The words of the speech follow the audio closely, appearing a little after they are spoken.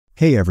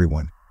Hey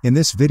everyone, in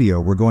this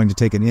video we're going to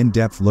take an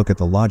in-depth look at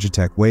the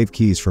Logitech Wave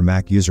Keys for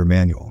Mac User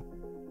Manual.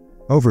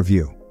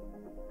 Overview.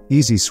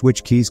 Easy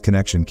Switch Keys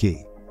Connection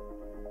Key.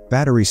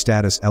 Battery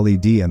Status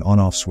LED and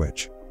On-Off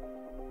Switch.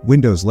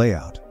 Windows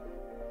Layout.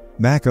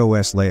 Mac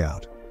OS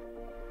Layout.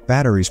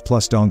 Batteries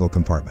plus Dongle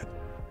Compartment.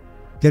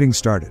 Getting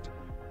started.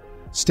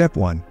 Step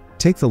 1.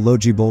 Take the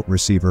Logi Bolt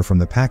receiver from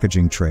the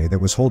packaging tray that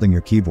was holding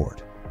your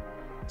keyboard.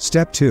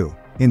 Step 2.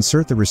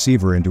 Insert the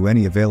receiver into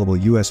any available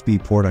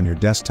USB port on your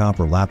desktop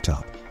or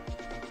laptop.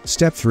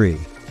 Step 3.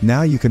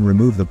 Now you can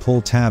remove the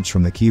pull tabs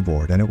from the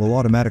keyboard and it will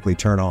automatically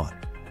turn on.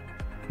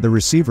 The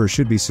receiver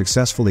should be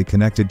successfully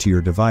connected to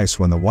your device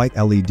when the white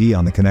LED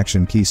on the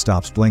connection key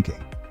stops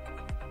blinking.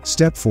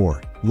 Step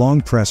 4. Long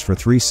press for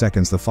 3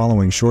 seconds the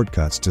following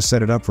shortcuts to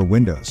set it up for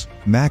Windows,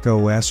 Mac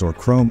OS or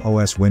Chrome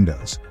OS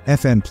Windows,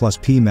 FN plus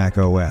P Mac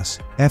OS,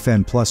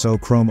 FN plus O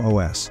Chrome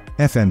OS,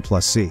 FN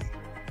plus C.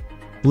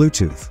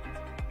 Bluetooth.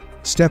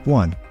 Step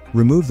 1.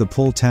 Remove the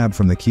pull tab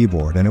from the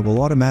keyboard and it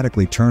will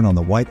automatically turn on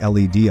the white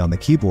LED on the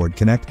keyboard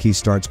connect key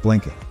starts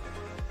blinking.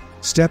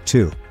 Step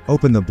 2.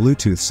 Open the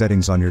Bluetooth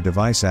settings on your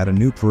device. Add a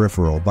new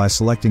peripheral by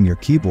selecting your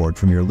keyboard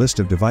from your list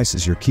of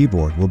devices. Your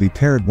keyboard will be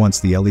paired once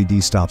the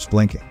LED stops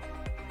blinking.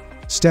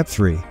 Step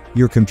 3.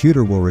 Your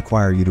computer will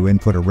require you to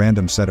input a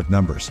random set of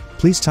numbers.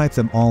 Please type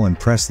them all and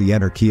press the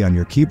Enter key on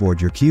your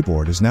keyboard. Your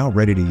keyboard is now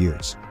ready to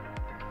use.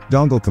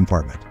 Dongle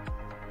Compartment.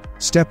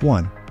 Step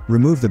 1.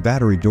 Remove the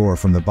battery door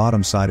from the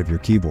bottom side of your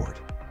keyboard.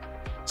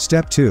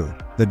 Step 2.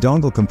 The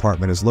dongle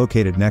compartment is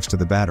located next to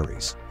the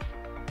batteries.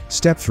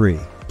 Step 3.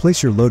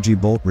 Place your Logi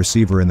Bolt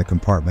receiver in the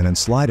compartment and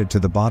slide it to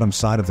the bottom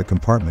side of the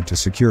compartment to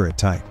secure it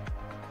tight.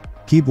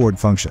 Keyboard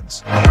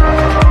functions.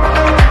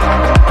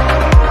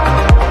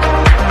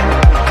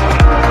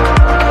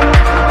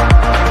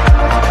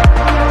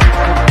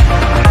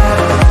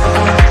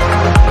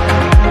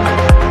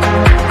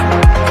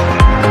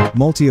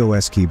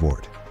 Multi-OS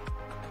keyboard.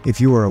 If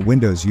you are a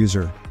Windows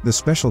user, the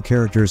special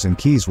characters and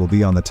keys will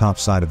be on the top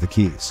side of the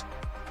keys.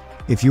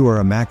 If you are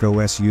a Mac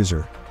OS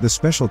user, the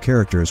special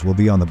characters will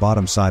be on the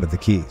bottom side of the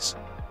keys.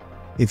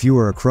 If you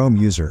are a Chrome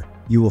user,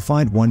 you will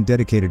find one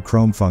dedicated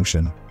Chrome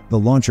function, the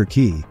launcher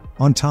key,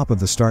 on top of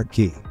the start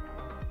key.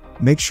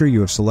 Make sure you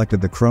have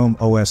selected the Chrome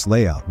OS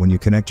layout when you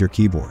connect your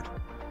keyboard.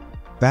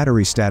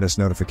 Battery status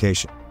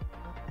notification.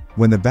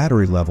 When the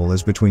battery level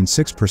is between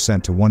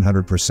 6% to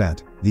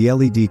 100%, the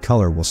LED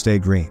color will stay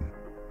green.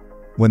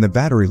 When the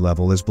battery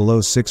level is below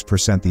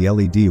 6%, the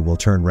LED will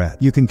turn red.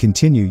 You can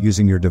continue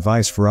using your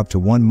device for up to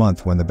 1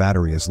 month when the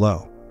battery is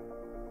low.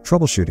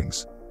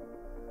 Troubleshootings.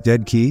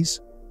 Dead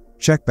keys?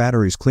 Check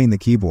batteries, clean the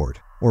keyboard,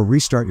 or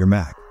restart your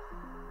Mac.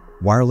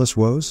 Wireless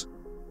woes?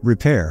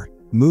 Repair,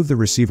 move the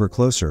receiver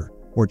closer,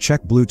 or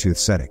check Bluetooth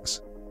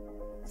settings.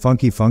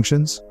 Funky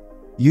functions?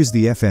 Use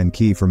the FN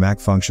key for Mac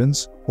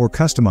functions, or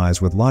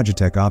customize with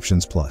Logitech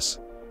Options Plus.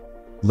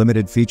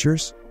 Limited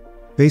features?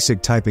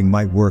 Basic typing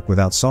might work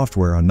without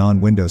software on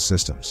non-Windows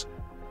systems.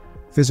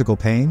 Physical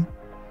pain?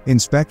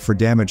 Inspect for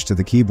damage to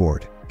the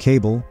keyboard,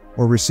 cable,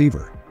 or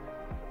receiver.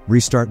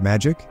 Restart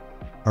magic?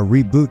 A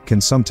reboot can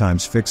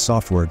sometimes fix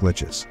software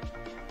glitches.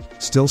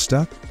 Still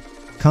stuck?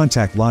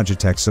 Contact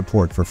Logitech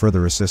support for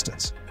further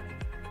assistance.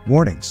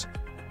 Warnings.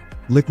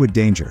 Liquid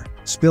danger,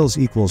 spills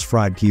equals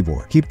fried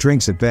keyboard. Keep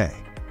drinks at bay.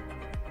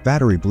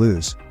 Battery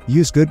blues,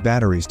 use good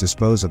batteries,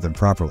 dispose of them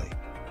properly.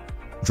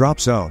 Drop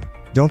zone.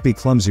 Don't be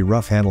clumsy,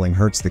 rough handling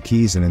hurts the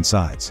keys and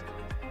insides.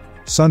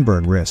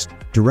 Sunburn risk,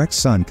 direct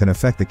sun can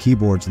affect the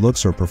keyboard's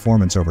looks or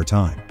performance over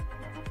time.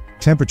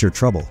 Temperature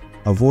trouble,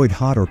 avoid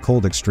hot or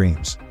cold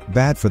extremes,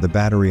 bad for the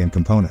battery and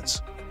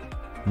components.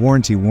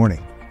 Warranty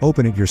warning,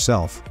 open it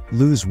yourself,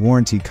 lose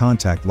warranty,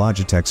 contact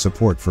Logitech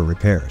support for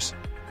repairs.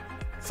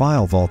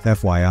 File vault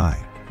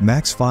FYI,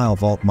 Mac's file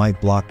vault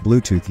might block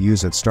Bluetooth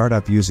use at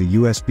startup. Use a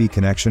USB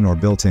connection or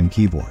built-in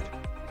keyboard.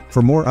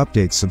 For more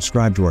updates,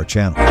 subscribe to our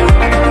channel.